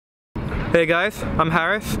Hey guys, I'm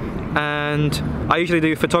Harris and I usually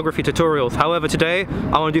do photography tutorials. However, today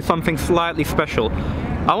I want to do something slightly special.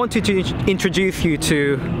 I wanted to introduce you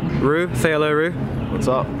to Roo. Say hello, Roo. What's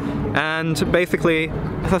up? And basically,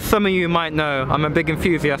 as some of you might know, I'm a big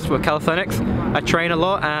enthusiast for calisthenics. I train a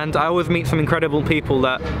lot and I always meet some incredible people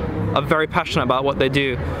that are very passionate about what they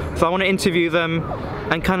do. So I want to interview them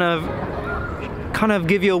and kind of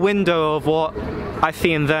give you a window of what I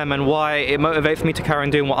see in them and why it motivates me to carry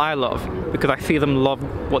on doing what I love, because I see them love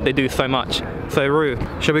what they do so much. So Roo,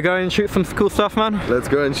 should we go and shoot some cool stuff, man? Let's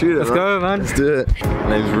go and shoot it. Let's go, man. Let's do it.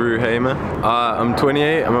 My name's Roo Hamer. I'm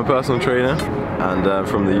 28, I'm a personal trainer and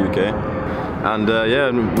from the UK. And yeah,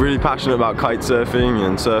 I'm really passionate about kite surfing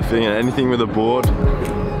and anything with a board.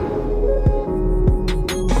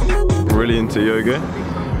 Really into yoga,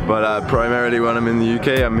 but primarily when I'm in the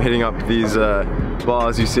UK, I'm hitting up these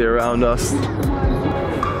bars you see around us.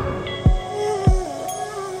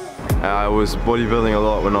 I was bodybuilding a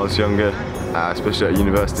lot when I was younger, especially at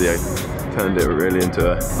university. I turned it really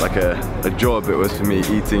into a job. It was for me,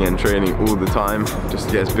 eating and training all the time, just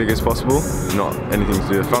to get as big as possible, not anything to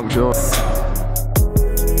do with functional.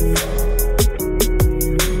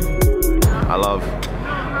 I love,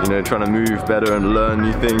 you know, trying to move better and learn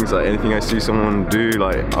new things. Like anything I see someone do,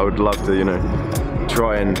 like I would love to, you know,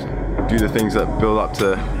 try and do the things that build up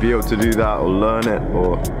to be able to do that or learn it,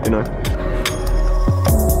 or, you know.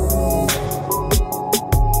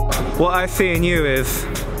 What I see in you is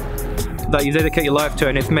that you dedicate your life to it,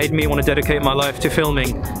 and it's made me want to dedicate my life to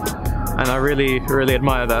filming, and I really, really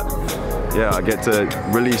admire that. Yeah, I get to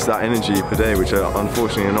release that energy per day, which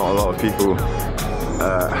unfortunately not a lot of people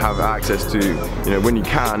have access to. You know, when you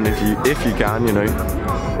can, if you can, you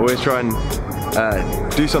know, always try and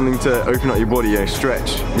do something to open up your body. You know,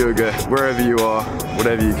 stretch, yoga, wherever you are,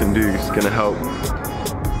 whatever you can do is going to help.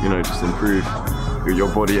 You know, just improve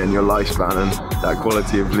your body and your lifespan and that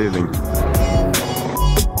quality of living.